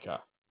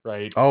vodka,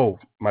 right? Oh,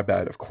 my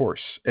bad. Of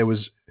course. It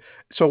was.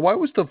 So why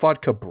was the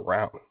vodka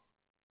brown?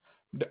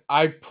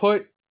 I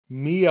put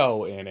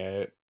Mio in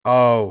it,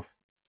 Oh,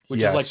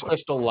 which yes, is like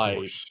Crystal of Light.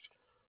 course.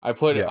 I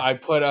put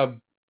Yeah.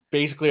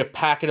 basically a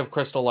packet of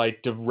Crystal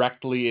Light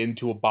directly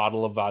into a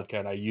bottle of vodka,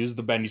 and I used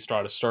the bendy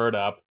straw to stir it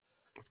up.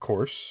 Of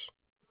course.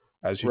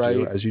 As you Right?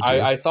 do.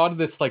 I thought of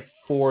this like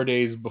 4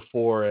 days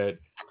before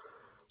it.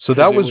 So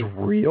that was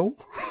real?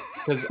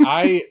 Because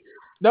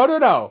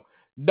No.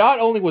 Not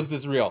only was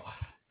this real,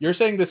 you're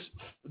saying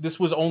this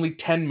was only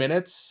 10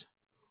 minutes?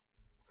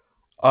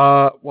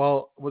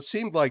 Well, what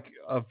seemed like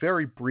a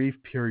very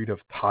brief period of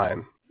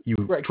time. You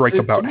Right. drank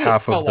about to me,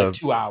 half it felt of the. like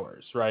 2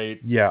 hours, right?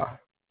 Yeah.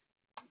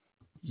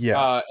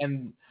 Yeah.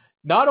 And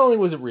not only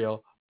was it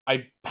real,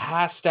 I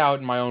passed out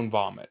in my own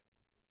vomit.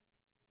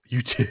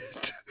 You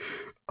did.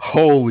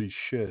 Holy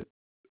shit.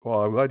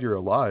 Well, I'm glad you're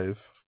alive,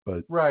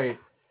 but. Right.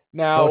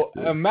 Now, Fuck,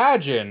 dude.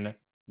 imagine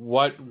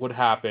what would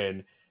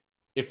happen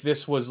if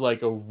this was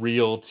like a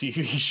real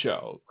TV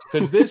show.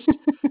 Because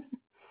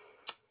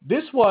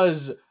this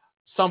was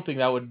something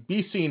that would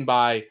be seen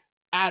by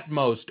at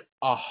most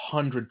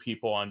 100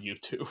 people on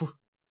YouTube.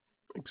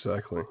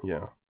 Exactly.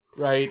 Yeah.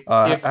 Right?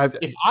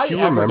 If Do I you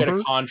ever get a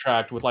remember?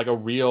 contract with like a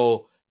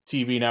real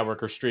TV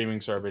network or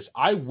streaming service,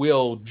 I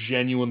will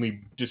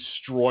genuinely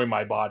destroy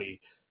my body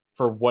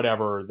for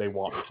whatever they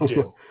want me to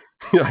do.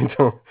 Yeah, I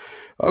don't.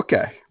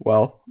 Okay.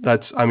 Well,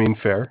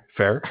 fair.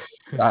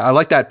 I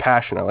like that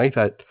passion. I like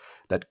that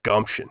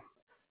gumption.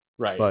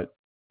 Right. But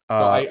So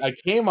I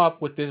came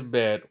up with this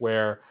bit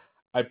where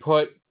I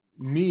put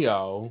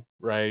Mio,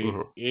 right,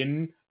 mhm.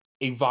 in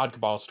a vodka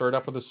bottle, stir it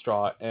up with a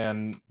straw,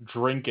 and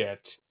drink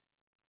it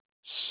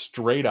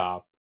straight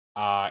up.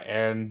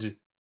 And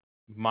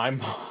my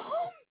mom,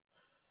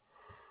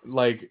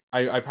 like,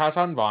 I pass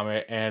out and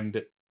vomit,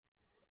 and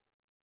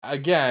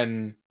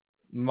again,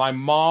 my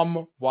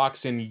mom walks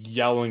in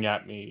yelling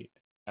at me,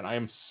 and I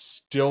am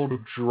still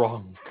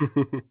drunk.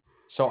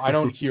 So I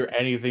don't hear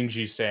anything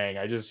she's saying.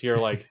 I just hear,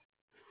 like,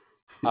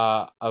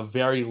 a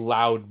very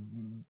loud,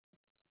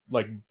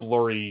 like,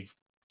 blurry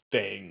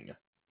thing.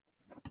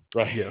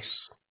 Right? Yes,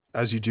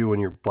 as you do when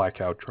you're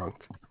blackout drunk.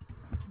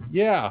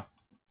 Yeah.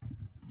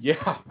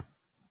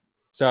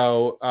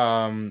 So,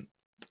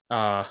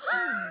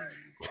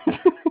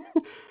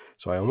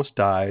 So I almost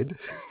died.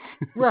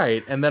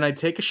 right, and then I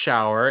take a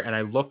shower, and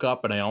I look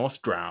up, and I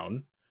almost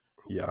drown.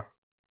 Yeah.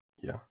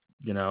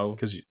 You know?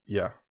 Because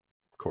of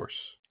course.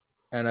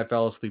 And I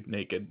fell asleep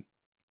naked.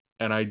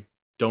 And I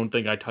don't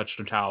think I touched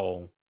a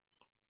towel.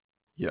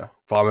 Yeah.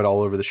 Vomit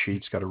all over the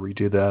sheets. Got to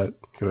redo that.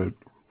 Got to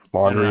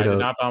laundry And I it did up.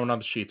 not vomit on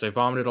the sheets. I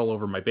vomited all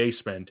over my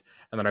basement,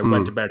 and then I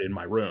went to bed in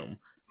my room.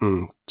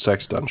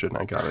 Sex dungeon.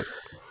 I got it.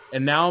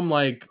 And now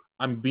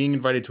I'm being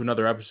invited to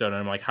another episode, and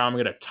I'm like, how am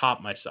I going to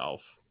top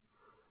myself?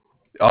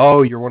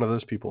 Oh, you're one of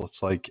those people.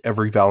 It's like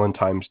every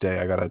Valentine's Day,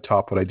 I got to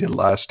top what I did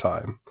last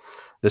time.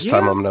 This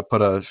time I'm going to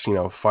put a,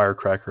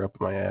 firecracker up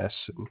my ass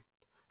and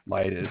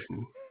light it.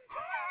 And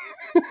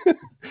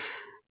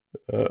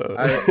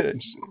I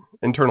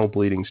Internal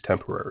bleeding's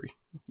temporary.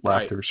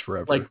 right. Laughter's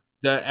Like forever.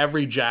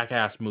 every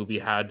Jackass movie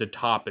had to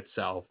top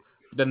itself.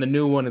 But then the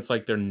new one, it's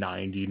like they're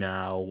 90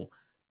 now.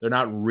 They're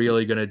not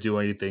really gonna do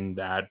anything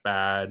that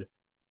bad,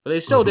 but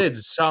they still Mhm.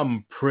 did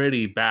some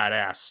pretty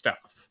badass stuff.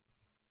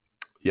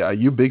 Yeah, are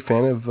you a big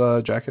fan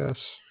of Jackass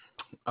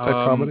type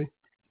Um, comedy?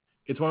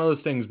 it's one of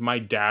those things. My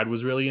dad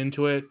was really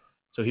into it,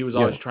 so he was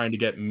Yeah, always trying to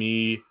get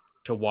me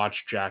to watch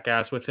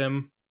Jackass with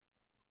him,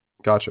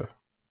 gotcha.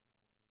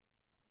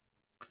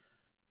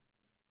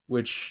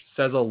 which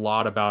says a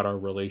lot about our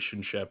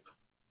relationship.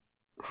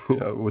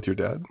 Yeah, with your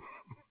dad.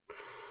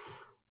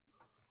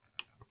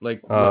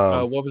 Like,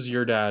 Um, what was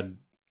your dad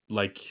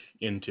like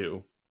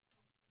into?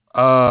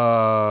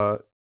 uh,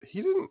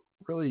 he didn't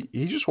really.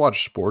 He just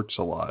watched sports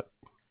a lot.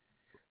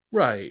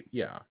 Right,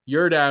 yeah.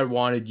 Your dad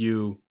wanted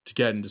you to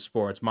get into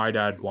sports. My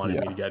dad wanted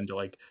me to Yeah, get into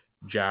like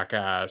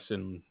Jackass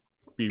and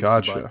Beavis and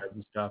gotcha. Butthead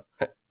and stuff.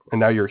 And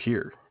now you're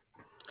here.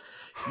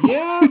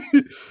 Yeah,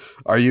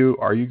 Are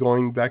you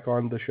going back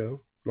on the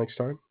show next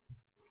time?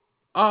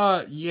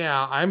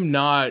 yeah, I'm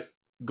not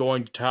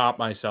going to top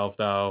myself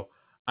though.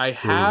 I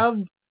Hmm.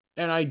 have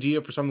an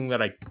idea for something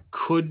that I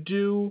could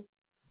do.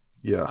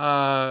 Yeah.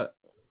 Uh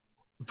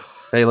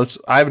Hey, let's.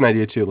 I have an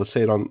idea too. Let's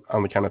say it on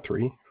the count of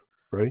three.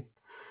 Ready?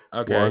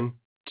 okay. 1,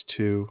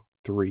 2,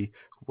 3.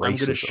 I'm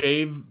gonna Racism.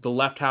 shave the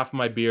left half of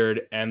my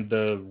beard and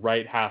the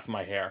right half of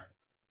my hair.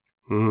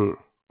 Hmm.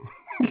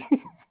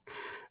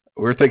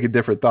 We're thinking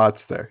different thoughts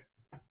there.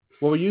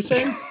 What were you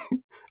saying?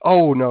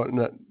 Oh no,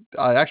 no.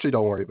 I actually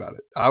don't worry about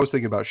it. I was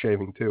thinking about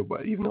shaving too,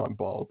 but even though I'm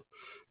bald.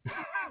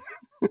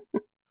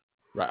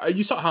 Right.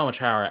 You saw how much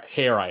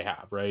hair I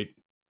have, right?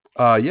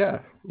 Yeah,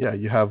 yeah.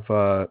 You have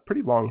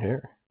pretty long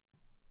hair.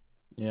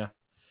 Yeah.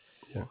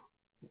 Yeah.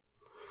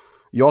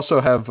 You also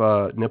have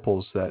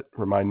nipples that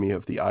remind me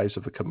of the eyes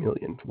of a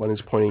chameleon. One is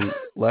pointing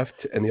left,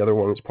 and the other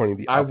one is pointing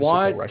the I opposite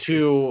want direction.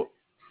 to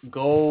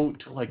go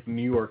to like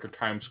New York or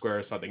Times Square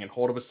or something and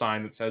hold up a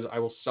sign that says I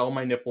will sell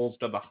my nipples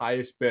to the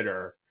highest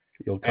bidder,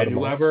 You'll cut and them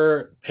off.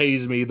 whoever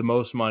pays me the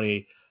most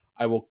money,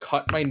 I will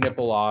cut my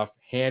nipple off,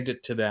 hand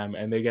it to them,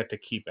 and they get to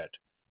keep it.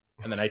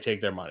 And then I take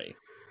their money.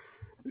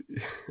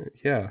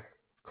 Yeah, of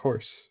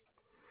course.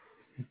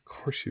 Of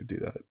course you do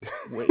that.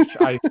 Which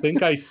I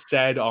think I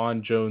said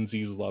on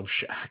Jonesy's Love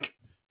Shack.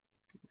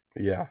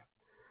 Yeah.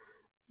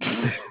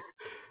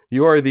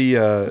 You are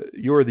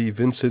the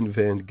Vincent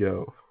Van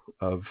Gogh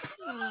of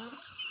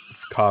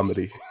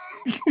comedy.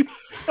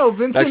 No,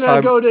 Vincent Next Van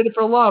time, Gogh did it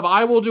for love.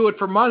 I will do it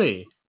for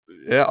money.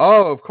 yeah.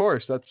 Oh, of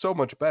course. That's so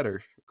much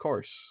better. Of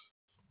course.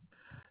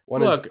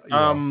 One is, Look,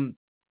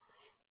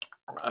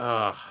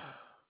 uh,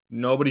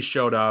 nobody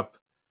showed up.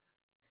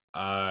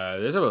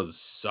 This episode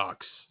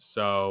sucks.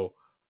 So,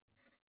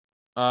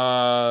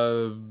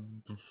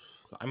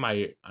 I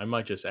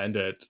might just end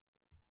it.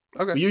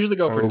 okay. We usually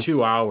go I for mean,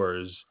 2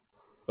 hours,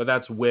 but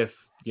that's with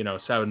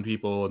 7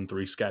 people and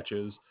 3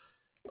 sketches.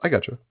 I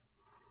gotcha.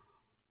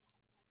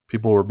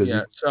 People were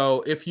Yeah. busy.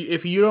 So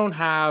if you don't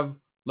have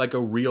like a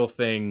real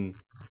thing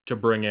to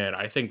bring in,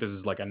 I think this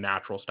is like a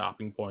natural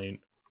stopping point.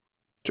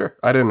 Sure.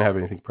 I didn't have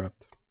anything prepped.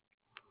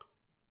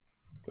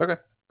 Okay.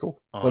 Cool.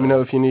 All Let me right.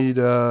 know if you need me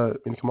to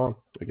come on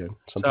again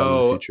sometime in the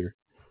So future.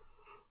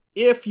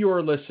 if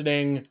you're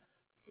listening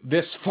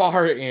this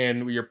far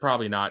in, you're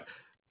probably not.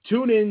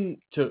 Tune in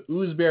to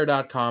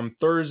oozbear.com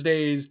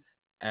Thursdays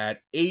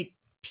at 8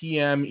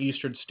 p.m.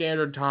 Eastern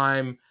Standard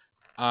Time.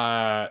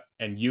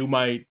 And you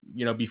might,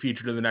 be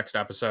featured in the next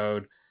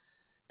episode,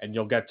 and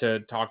you'll get to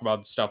talk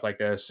about stuff like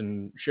this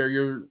and share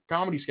your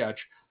comedy sketch.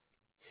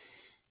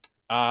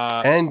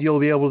 And you'll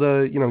be able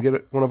to,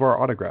 get one of our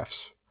autographs.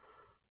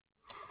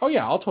 Oh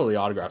yeah, I'll totally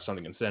autograph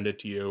something and send it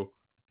to you.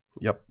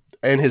 Yep.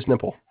 And his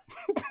nipple.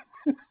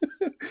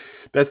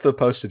 That's the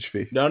postage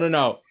fee.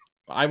 No.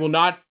 I will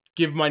not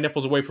give my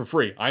nipples away for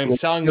free. I am We'll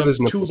selling give them his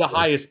to nipples the away.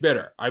 highest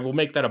bidder. I will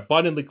make that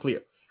abundantly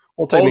clear.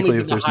 Well, Only technically,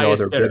 to if the there's no highest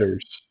other bidder,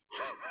 bidders.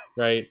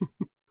 right?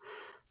 Of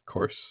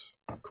course.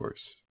 Of course.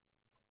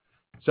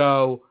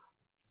 So,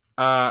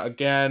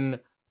 again,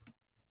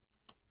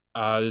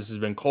 this has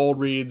been Cold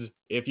Reads.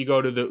 If you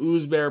go to the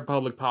Ooze Bear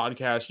Public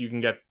Podcast, you can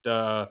get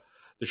the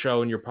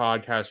show in your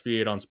podcast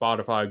feed on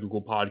Spotify,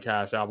 Google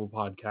Podcasts, Apple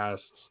Podcasts.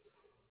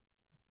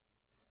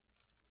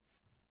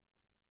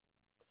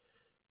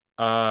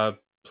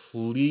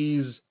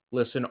 Please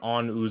listen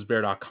on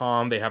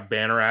oozebear.com. They have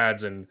banner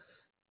ads, and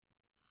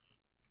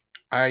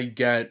I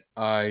get,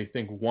 I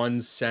think,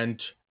 1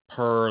 cent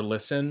per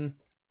listen,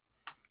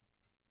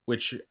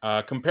 which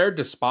compared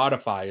to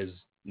Spotify is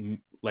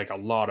like a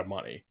lot of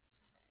money.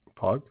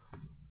 Pog?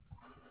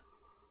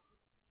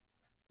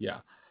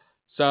 Yeah.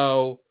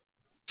 So,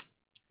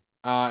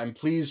 and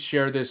please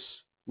share this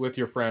with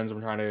your friends.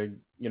 I'm trying to,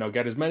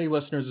 get as many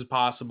listeners as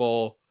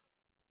possible.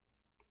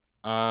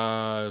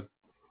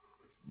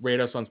 Rate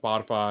us on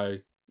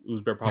Spotify,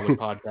 Ooze Bear Public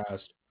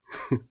Podcast.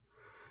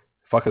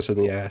 Fuck us in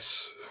the ass.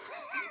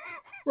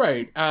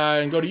 Right.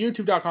 And go to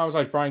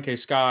youtube.com/Brian K.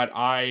 Scott.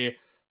 I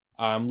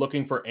am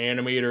looking for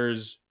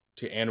animators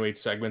to animate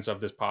segments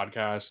of this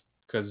podcast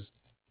because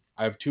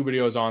I have 2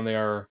 videos on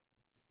there.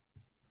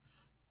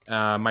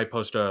 Might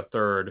post a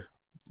third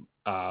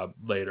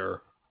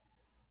later.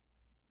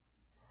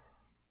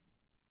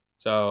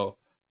 So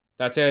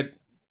that's it.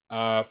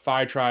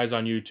 5 tries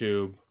on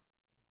YouTube.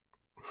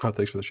 Oh,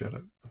 thanks for the shout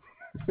out.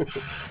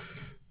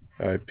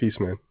 All right, peace,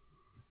 man.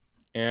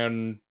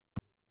 And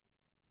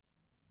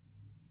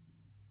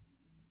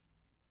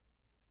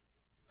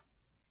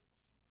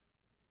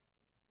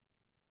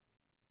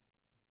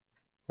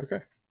Okay,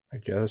 I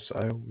guess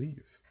I'll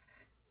leave.